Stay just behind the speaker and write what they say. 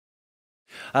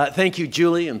Thank you,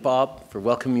 Julie and Bob, for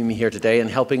welcoming me here today and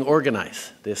helping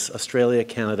organize this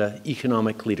Australia-Canada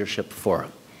Economic Leadership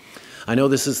Forum. I know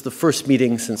this is the first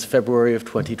meeting since February of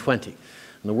 2020, and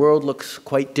the world looks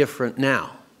quite different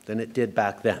now than it did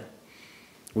back then.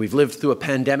 We've lived through a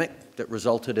pandemic that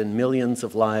resulted in millions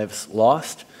of lives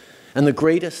lost and the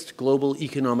greatest global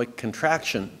economic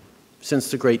contraction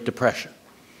since the Great Depression.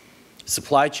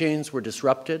 Supply chains were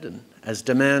disrupted, and as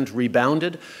demand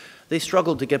rebounded, they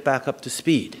struggled to get back up to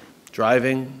speed,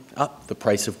 driving up the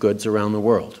price of goods around the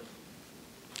world.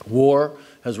 War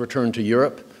has returned to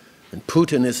Europe, and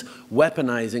Putin is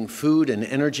weaponizing food and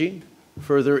energy,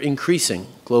 further increasing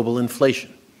global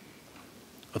inflation.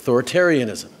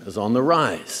 Authoritarianism is on the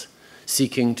rise,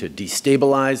 seeking to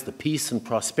destabilize the peace and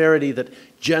prosperity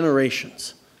that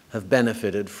generations have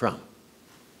benefited from.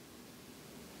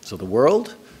 So the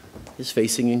world is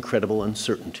facing incredible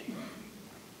uncertainty.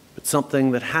 But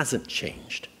something that hasn't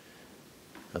changed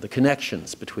are the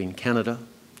connections between Canada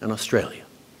and Australia.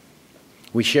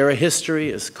 We share a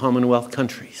history as Commonwealth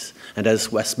countries and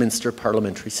as Westminster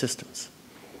parliamentary systems,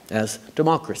 as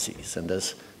democracies and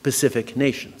as Pacific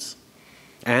nations.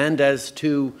 And as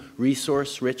two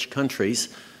resource-rich countries,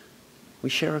 we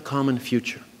share a common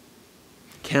future.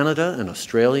 Canada and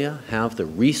Australia have the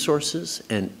resources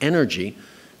and energy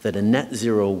that a net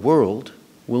zero world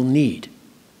will need.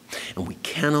 And we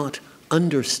cannot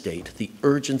understate the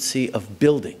urgency of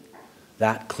building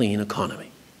that clean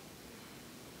economy.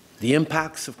 The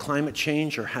impacts of climate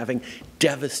change are having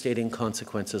devastating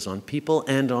consequences on people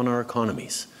and on our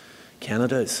economies.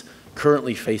 Canada is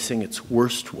currently facing its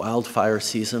worst wildfire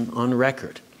season on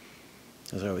record.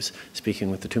 As I was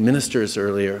speaking with the two ministers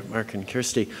earlier, Mark and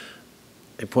Kirsty,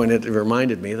 it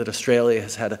reminded me that Australia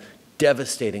has had a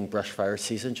devastating brushfire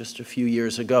season just a few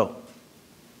years ago.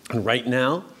 And right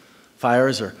now,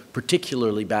 fires are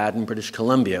particularly bad in British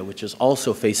Columbia, which is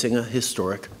also facing a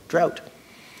historic drought.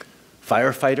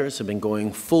 Firefighters have been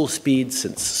going full speed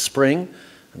since spring,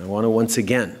 and I want to once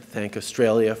again thank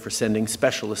Australia for sending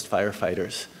specialist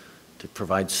firefighters to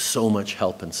provide so much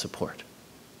help and support.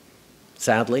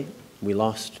 Sadly, we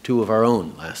lost two of our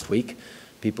own last week,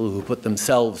 people who put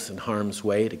themselves in harm's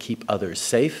way to keep others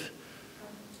safe.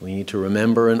 We need to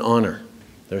remember and honor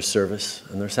their service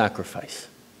and their sacrifice.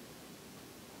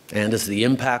 And as the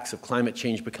impacts of climate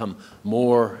change become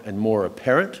more and more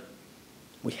apparent,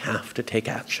 we have to take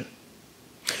action.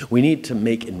 We need to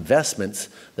make investments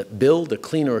that build a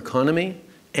cleaner economy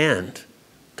and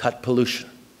cut pollution.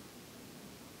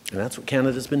 And that's what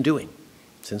Canada's been doing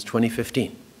since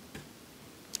 2015.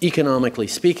 Economically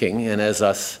speaking, and as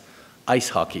us ice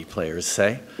hockey players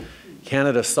say,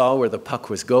 Canada saw where the puck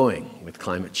was going with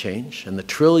climate change and the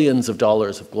trillions of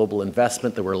dollars of global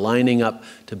investment that were lining up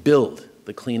to build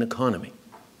the clean economy.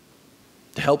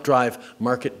 To help drive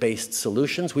market-based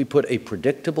solutions, we put a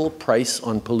predictable price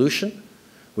on pollution,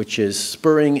 which is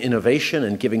spurring innovation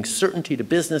and giving certainty to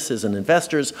businesses and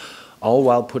investors, all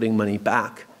while putting money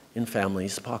back in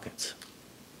families' pockets.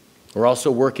 We're also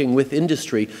working with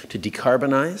industry to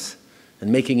decarbonize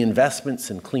and making investments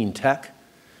in clean tech,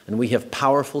 and we have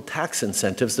powerful tax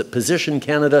incentives that position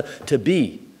Canada to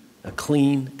be a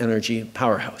clean energy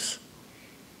powerhouse.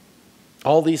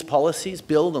 All these policies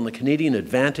build on the Canadian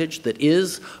advantage that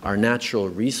is our natural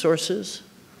resources,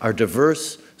 our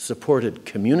diverse, supported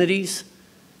communities,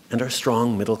 and our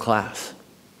strong middle class.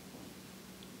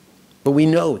 But we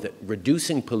know that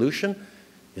reducing pollution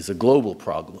is a global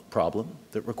problem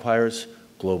that requires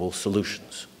global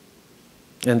solutions.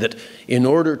 And that in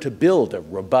order to build a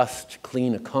robust,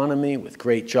 clean economy with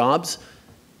great jobs,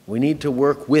 we need to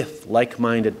work with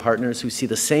like-minded partners who see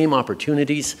the same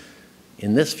opportunities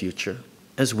in this future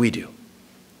as we do.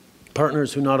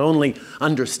 Partners who not only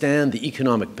understand the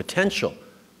economic potential,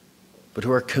 but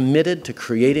who are committed to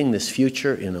creating this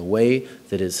future in a way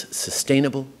that is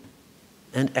sustainable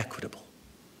and equitable.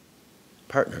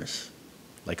 Partners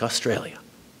like Australia.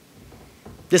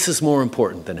 This is more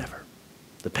important than ever.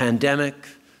 The pandemic,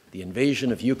 the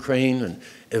invasion of Ukraine, and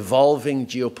evolving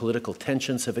geopolitical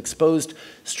tensions have exposed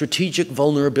strategic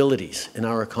vulnerabilities in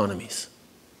our economies.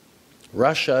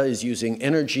 Russia is using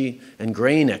energy and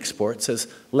grain exports as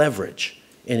leverage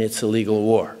in its illegal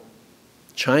war.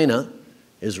 China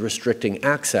is restricting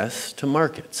access to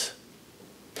markets.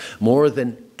 More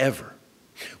than ever,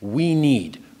 we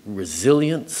need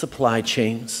resilient supply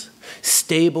chains,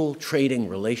 stable trading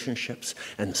relationships,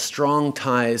 and strong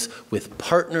ties with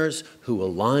partners who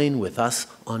align with us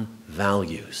on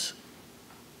values.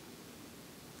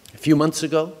 A few months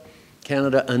ago,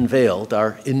 Canada unveiled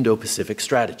our Indo-Pacific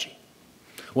strategy.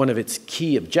 One of its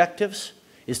key objectives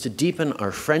is to deepen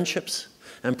our friendships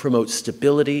and promote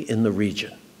stability in the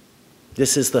region.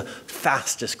 This is the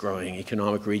fastest growing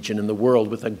economic region in the world,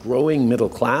 with a growing middle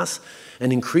class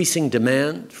and increasing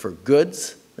demand for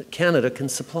goods that Canada can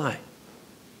supply.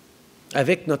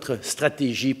 Avec notre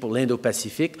stratégie pour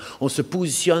l'Indo-Pacifique, on se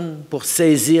positionne pour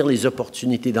saisir les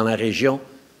opportunités dans la région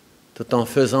tout en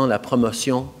faisant la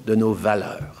promotion de nos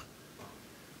valeurs.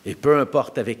 Et peu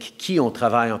importe avec qui on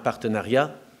travaille en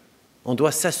partenariat, on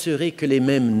doit s'assurer que les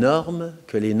mêmes normes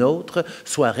que les nôtres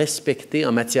soient respectées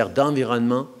en matière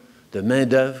d'environnement, de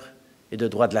main-d'œuvre et de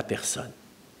droits de la personne.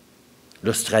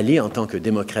 L'Australie, en tant que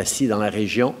démocratie dans la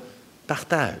région,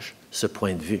 partage ce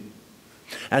point de vue.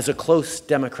 As a close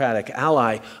democratic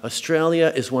ally,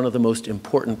 Australia is one of the most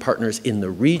important partners in the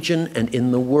region and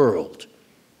in the world.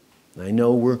 And I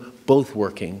know we're both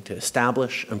working to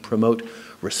establish and promote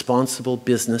responsible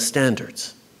business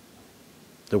standards.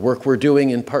 The work we're doing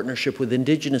in partnership with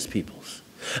Indigenous peoples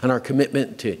and our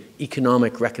commitment to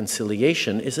economic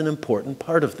reconciliation is an important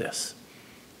part of this.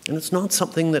 And it's not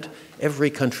something that every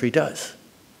country does.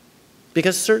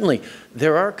 Because certainly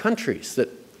there are countries that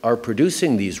are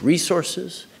producing these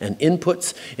resources and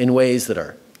inputs in ways that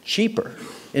are cheaper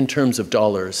in terms of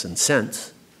dollars and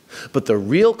cents. But the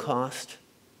real cost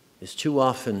is too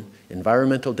often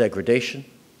environmental degradation,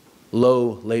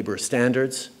 low labor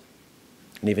standards,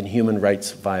 and even human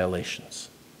rights violations.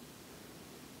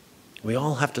 We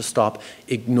all have to stop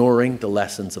ignoring the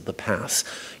lessons of the past.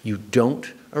 You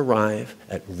don't arrive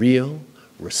at real,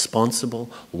 responsible,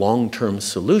 long-term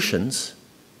solutions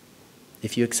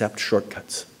if you accept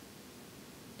shortcuts.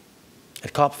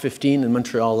 At COP15 in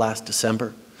Montreal last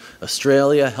December,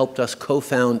 Australia helped us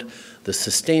co-found the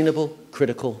Sustainable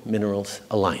Critical Minerals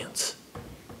Alliance.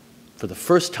 For the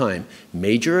first time,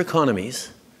 major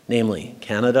economies, namely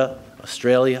Canada,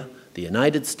 Australia, the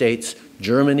United States,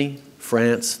 Germany,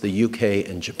 France, the UK,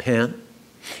 and Japan,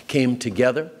 came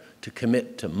together to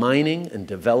commit to mining and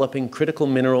developing critical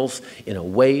minerals in a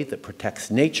way that protects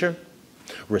nature,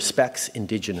 respects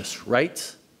Indigenous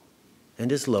rights,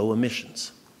 and is low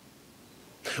emissions.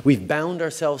 We've bound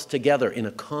ourselves together in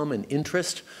a common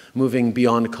interest, moving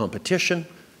beyond competition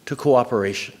to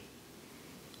cooperation,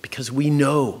 because we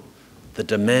know the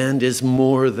demand is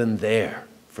more than there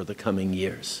for the coming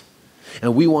years.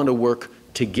 And we want to work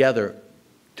together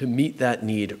to meet that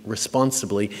need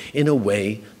responsibly in a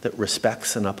way that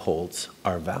respects and upholds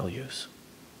our values.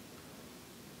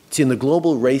 See, in the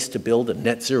global race to build a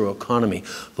net zero economy,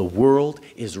 the world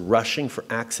is rushing for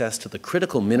access to the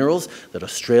critical minerals that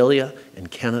Australia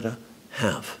and Canada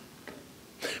have.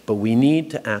 But we need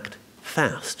to act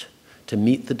fast to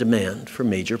meet the demand for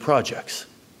major projects.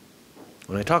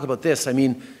 When I talk about this, I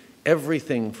mean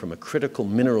everything from a critical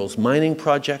minerals mining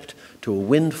project to a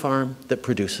wind farm that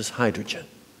produces hydrogen.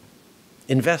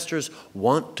 Investors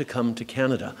want to come to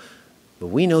Canada, but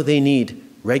we know they need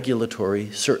regulatory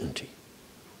certainty.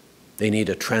 They need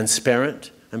a transparent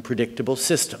and predictable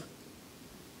system.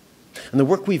 And the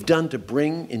work we've done to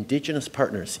bring Indigenous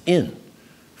partners in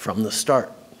from the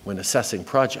start when assessing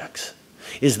projects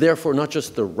is therefore not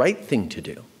just the right thing to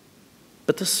do,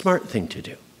 but the smart thing to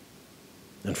do.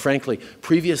 And frankly,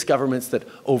 previous governments that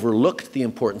overlooked the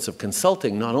importance of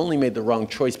consulting not only made the wrong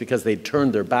choice because they'd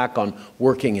turned their back on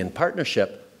working in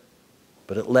partnership,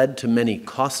 but it led to many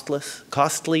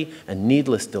costly and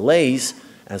needless delays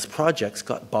as projects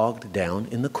got bogged down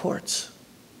in the courts.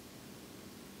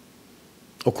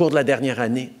 Au cours de la dernière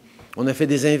année, on a fait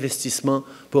des investissements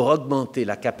pour augmenter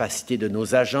la capacité de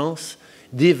nos agences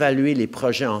d'évaluer les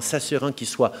projets en s'assurant qu'ils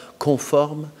soient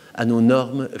conformes à nos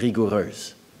normes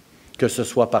rigoureuses, que ce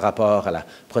soit par rapport à la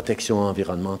protection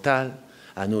environnementale,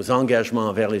 à nos engagements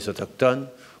envers les Autochtones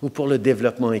ou pour le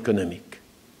développement économique.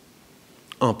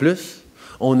 En plus,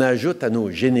 on ajoute à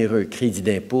nos généreux crédits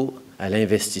d'impôt à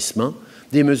l'investissement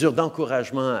des mesures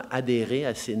d'encouragement à adhérer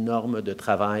à ces normes de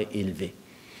travail élevées,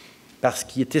 parce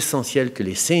qu'il est essentiel que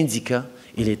les syndicats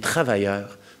et les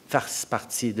travailleurs fassent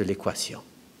partie de l'équation.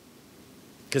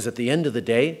 Because at the end of the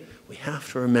day, we have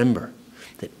to remember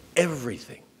that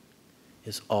everything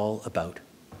is all about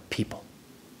people.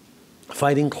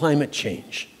 Fighting climate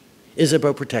change is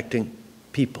about protecting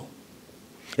people.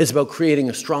 It's about creating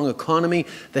a strong economy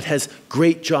that has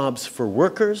great jobs for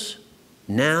workers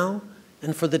now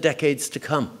and for the decades to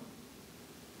come.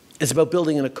 It's about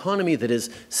building an economy that is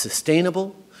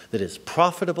sustainable, that is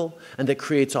profitable, and that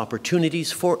creates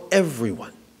opportunities for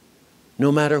everyone,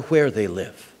 no matter where they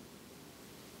live.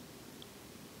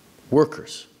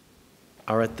 Workers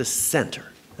are at the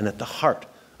center and at the heart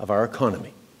of our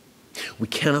economy. We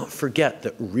cannot forget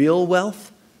that real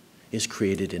wealth is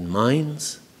created in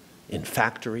mines, in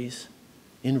factories,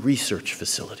 in research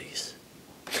facilities.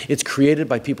 It's created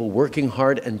by people working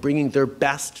hard and bringing their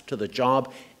best to the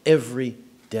job every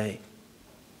day.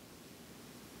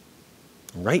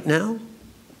 Right now,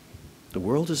 the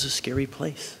world is a scary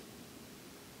place.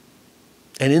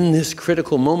 And in this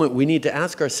critical moment, we need to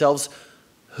ask ourselves,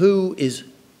 who is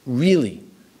really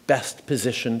best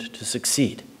positioned to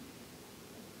succeed?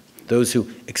 Those who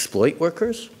exploit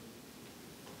workers?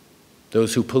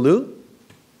 Those who pollute?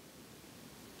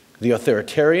 The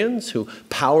authoritarians who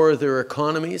power their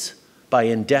economies by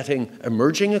indebting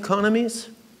emerging economies?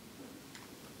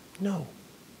 No.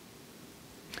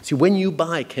 See, when you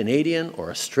buy Canadian or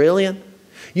Australian,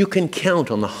 you can count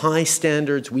on the high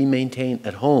standards we maintain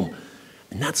at home.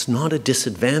 And that's not a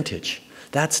disadvantage.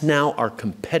 That's now our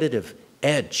competitive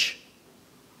edge.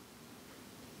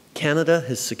 Canada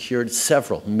has secured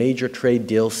several major trade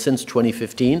deals since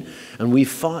 2015, and we've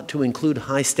fought to include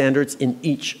high standards in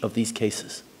each of these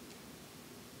cases.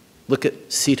 Look at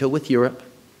CETA with Europe,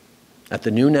 at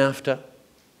the new NAFTA,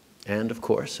 and of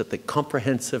course at the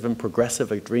Comprehensive and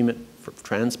Progressive Agreement for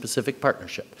Trans-Pacific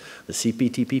Partnership, the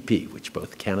CPTPP, which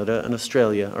both Canada and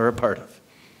Australia are a part of.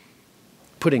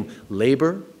 Putting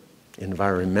labor,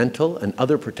 environmental, and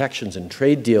other protections in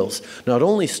trade deals not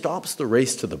only stops the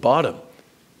race to the bottom,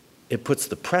 it puts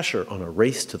the pressure on a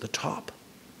race to the top.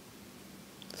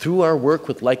 Through our work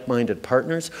with like-minded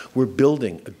partners, we're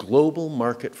building a global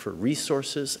market for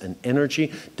resources and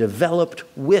energy developed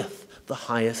with the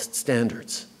highest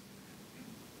standards.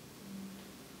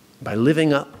 By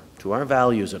living up to our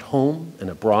values at home and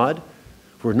abroad,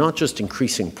 we're not just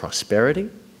increasing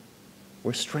prosperity,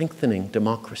 we're strengthening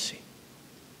democracy.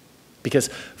 Because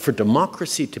for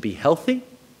democracy to be healthy,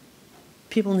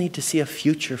 people need to see a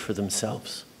future for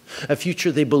themselves, a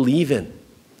future they believe in,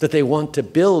 that they want to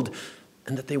build,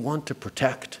 and that they want to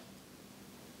protect.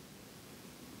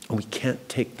 And we can't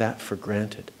take that for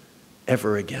granted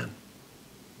ever again.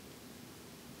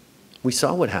 We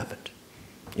saw what happened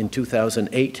in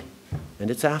 2008 and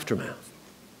its aftermath.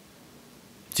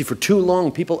 See, for too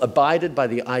long, people abided by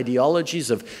the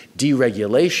ideologies of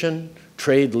deregulation,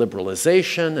 trade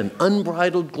liberalization, and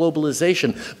unbridled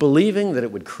globalization, believing that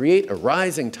it would create a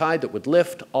rising tide that would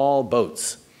lift all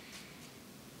boats.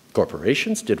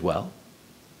 Corporations did well,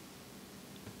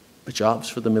 but jobs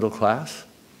for the middle class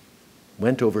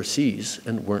went overseas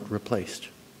and weren't replaced.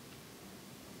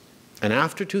 And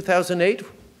after 2008,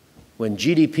 when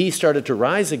GDP started to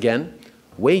rise again,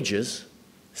 wages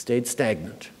stayed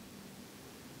stagnant.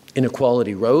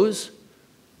 Inequality rose,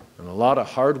 and a lot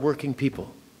of hard-working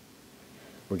people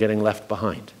were getting left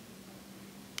behind.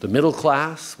 The middle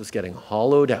class was getting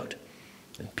hollowed out,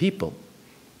 and people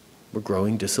were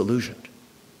growing disillusioned.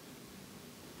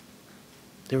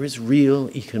 There is real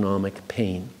economic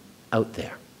pain out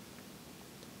there.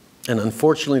 And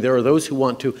unfortunately, there are those who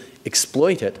want to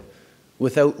exploit it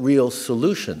without real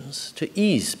solutions to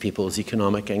ease people's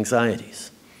economic anxieties.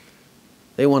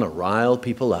 They want to rile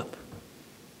people up.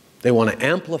 They want to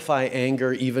amplify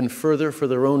anger even further for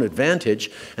their own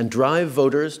advantage and drive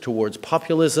voters towards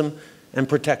populism and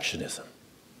protectionism.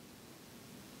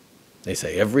 They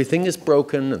say everything is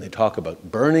broken and they talk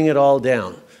about burning it all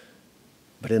down.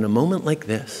 But in a moment like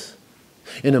this,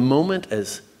 in a moment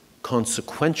as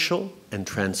consequential and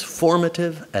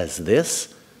transformative as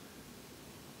this,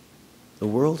 the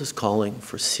world is calling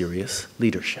for serious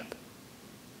leadership.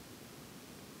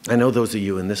 I know those of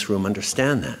you in this room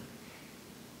understand that,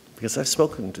 because I've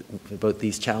spoken about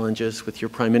these challenges with your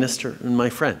Prime Minister and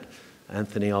my friend,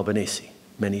 Anthony Albanese,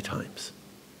 many times.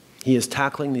 He is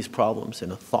tackling these problems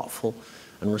in a thoughtful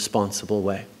and responsible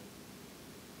way.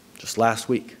 Just last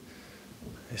week,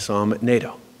 I saw him at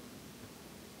NATO.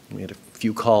 We had a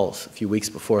few calls a few weeks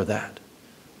before that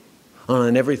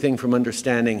on everything from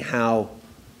understanding how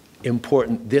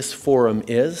important this forum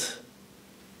is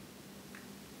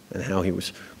and how he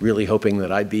was really hoping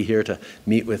that I'd be here to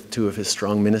meet with two of his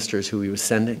strong ministers who he was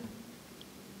sending,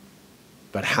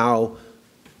 but how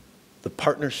the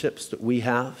partnerships that we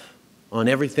have on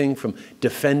everything from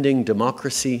defending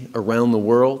democracy around the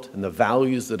world and the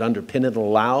values that underpin it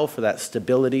allow for that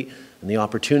stability and the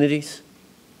opportunities,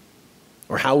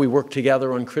 or how we work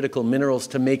together on critical minerals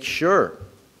to make sure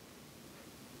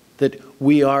that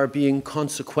we are being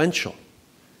consequential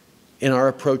in our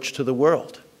approach to the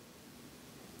world.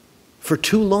 For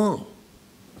too long,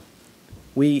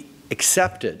 we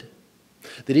accepted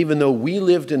that even though we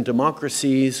lived in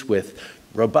democracies with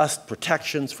robust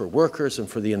protections for workers and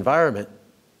for the environment,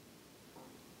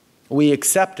 we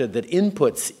accepted that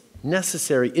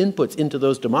necessary inputs into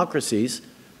those democracies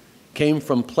came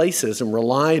from places and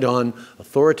relied on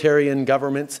authoritarian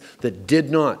governments that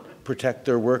did not protect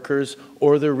their workers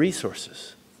or their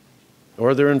resources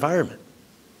or their environment.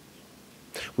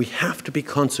 We have to be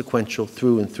consequential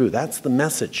through and through. That's the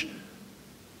message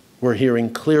we're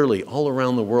hearing clearly all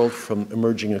around the world from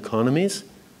emerging economies.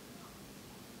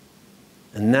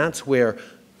 And that's where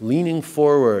leaning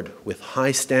forward with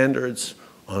high standards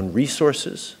on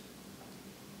resources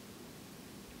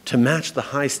to match the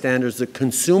high standards that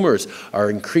consumers are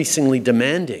increasingly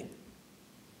demanding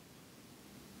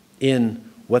in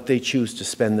what they choose to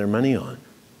spend their money on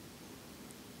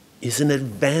is an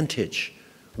advantage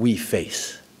we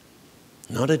face,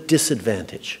 not a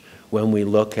disadvantage when we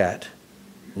look at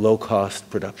low-cost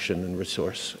production and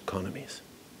resource economies.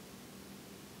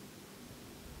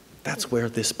 That's where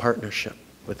this partnership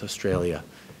with Australia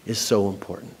is so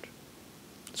important.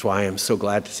 That's why I'm so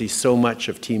glad to see so much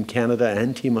of Team Canada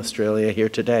and Team Australia here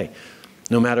today,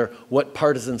 no matter what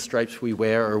partisan stripes we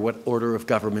wear or what order of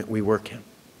government we work in.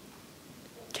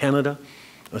 Canada,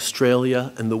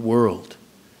 Australia, and the world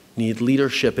need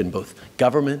leadership in both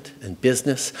government and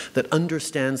business that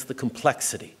understands the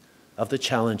complexity of the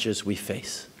challenges we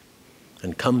face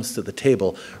and comes to the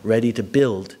table ready to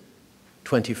build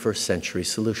 21st century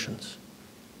solutions.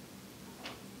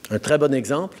 Un très bon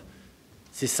exemple,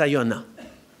 c'est Sayona,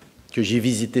 que j'ai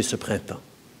visité ce printemps.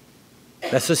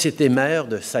 La société mère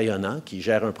de Sayona, qui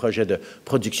gère un projet de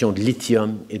production de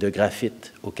lithium et de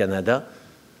graphite au Canada,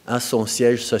 a son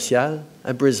siège social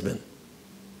à Brisbane.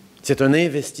 C'est un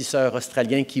investisseur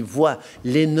australien qui voit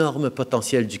l'énorme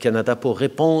potentiel du Canada pour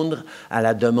répondre à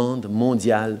la demande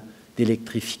mondiale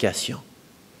d'électrification.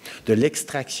 De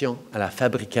l'extraction à la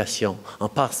fabrication, en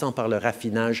passant par le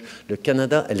raffinage, le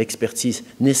Canada a l'expertise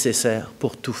nécessaire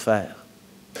pour tout faire.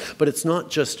 But it's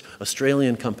not just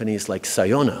Australian companies like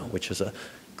Sayona, which is a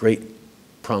great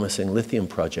promising lithium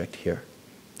project here,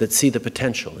 that see the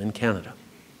potential in Canada.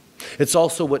 It's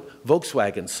also what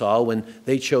Volkswagen saw when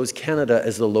they chose Canada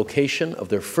as the location of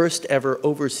their first ever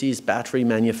overseas battery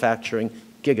manufacturing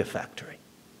gigafactory.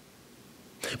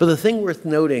 But the thing worth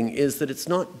noting is that it's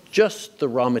not just the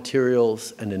raw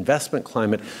materials and investment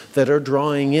climate that are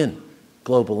drawing in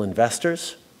global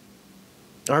investors.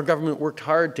 Our government worked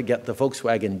hard to get the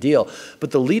Volkswagen deal,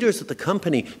 but the leaders of the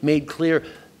company made clear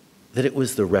that it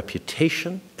was the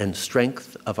reputation and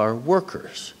strength of our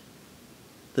workers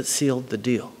that sealed the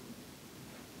deal.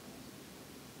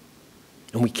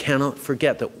 And we cannot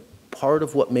forget that part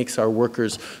of what makes our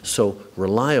workers so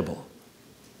reliable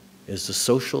is the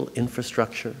social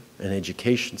infrastructure and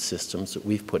education systems that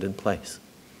we've put in place.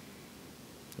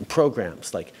 And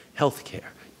programs like healthcare,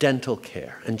 dental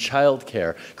care, and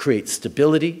childcare create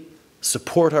stability,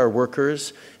 support our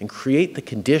workers, and create the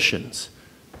conditions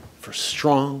for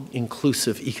strong,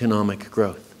 inclusive economic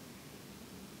growth.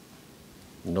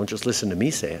 And don't just listen to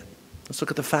me say it. Let's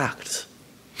look at the facts.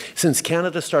 Since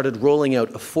Canada started rolling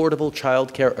out affordable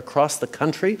childcare across the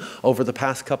country over the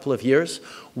past couple of years,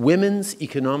 women's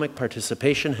economic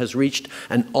participation has reached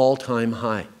an all-time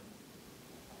high.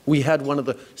 We had one of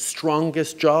the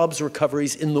strongest jobs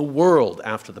recoveries in the world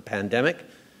after the pandemic,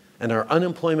 and our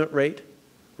unemployment rate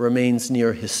remains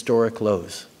near historic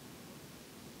lows.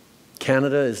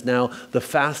 Canada is now the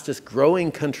fastest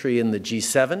growing country in the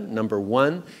G7,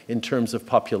 #1 in terms of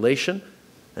population,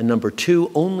 and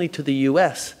 #2 only to the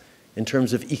US in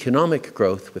terms of economic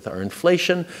growth, with our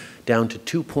inflation down to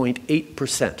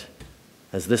 2.8%,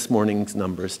 as this morning's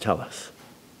numbers tell us.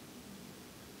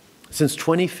 Since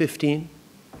 2015,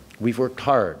 we've worked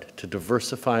hard to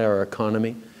diversify our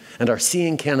economy and are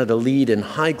seeing Canada lead in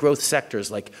high-growth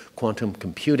sectors like quantum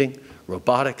computing,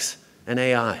 robotics, and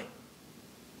AI.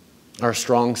 Our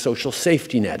strong social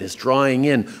safety net is drawing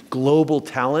in global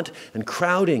talent and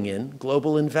crowding in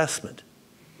global investment.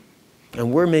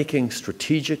 And we're making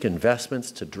strategic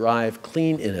investments to drive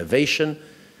clean innovation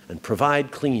and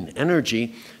provide clean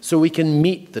energy so we can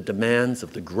meet the demands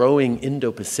of the growing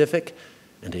Indo-Pacific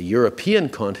and a European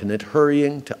continent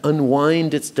hurrying to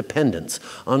unwind its dependence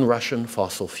on Russian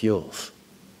fossil fuels.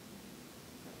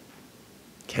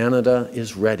 Canada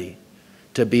is ready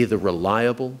to be the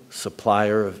reliable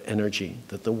supplier of energy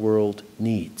that the world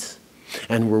needs.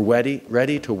 And we're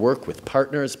ready to work with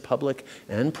partners, public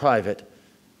and private,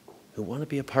 who want to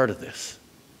be a part of this.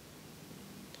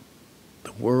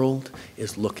 The world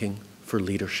is looking for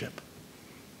leadership.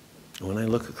 And when I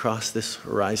look across this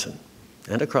horizon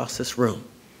and across this room,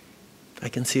 I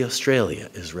can see Australia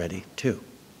is ready too.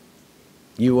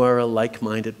 You are a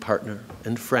like-minded partner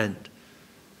and friend,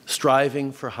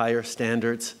 striving for higher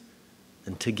standards,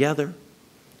 and together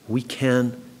we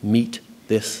can meet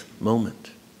this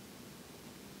moment.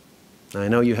 I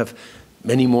know you have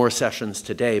many more sessions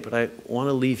today, but I want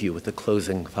to leave you with a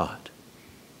closing thought.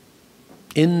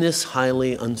 In this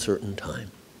highly uncertain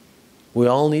time, we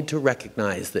all need to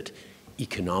recognize that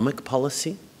economic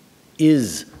policy,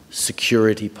 is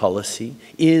security policy,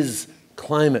 is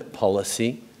climate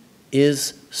policy,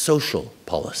 is social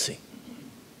policy.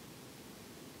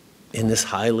 In this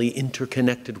highly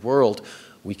interconnected world,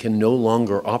 we can no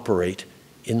longer operate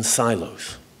in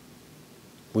silos.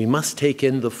 We must take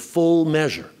in the full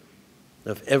measure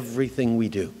of everything we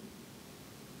do.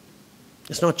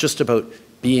 It's not just about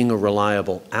being a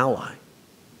reliable ally.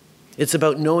 It's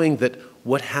about knowing that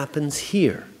what happens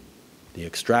here, the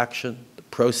extraction, the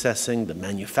processing, the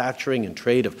manufacturing and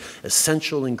trade of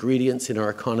essential ingredients in our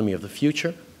economy of the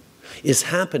future, is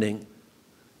happening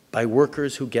by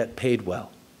workers who get paid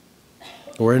well,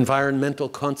 where environmental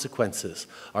consequences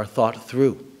are thought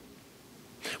through,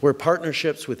 where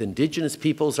partnerships with Indigenous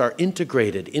peoples are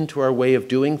integrated into our way of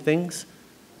doing things,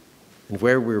 and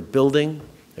where we're building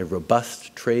a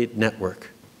robust trade network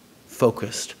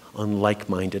focused on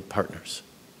like-minded partners.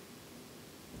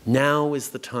 Now is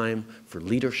the time for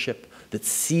leadership that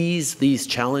sees these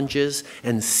challenges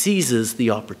and seizes the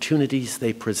opportunities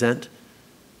they present.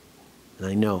 And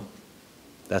I know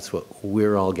that's what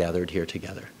we're all gathered here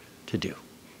together to do.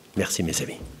 Merci, mes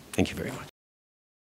amis. Thank you very much.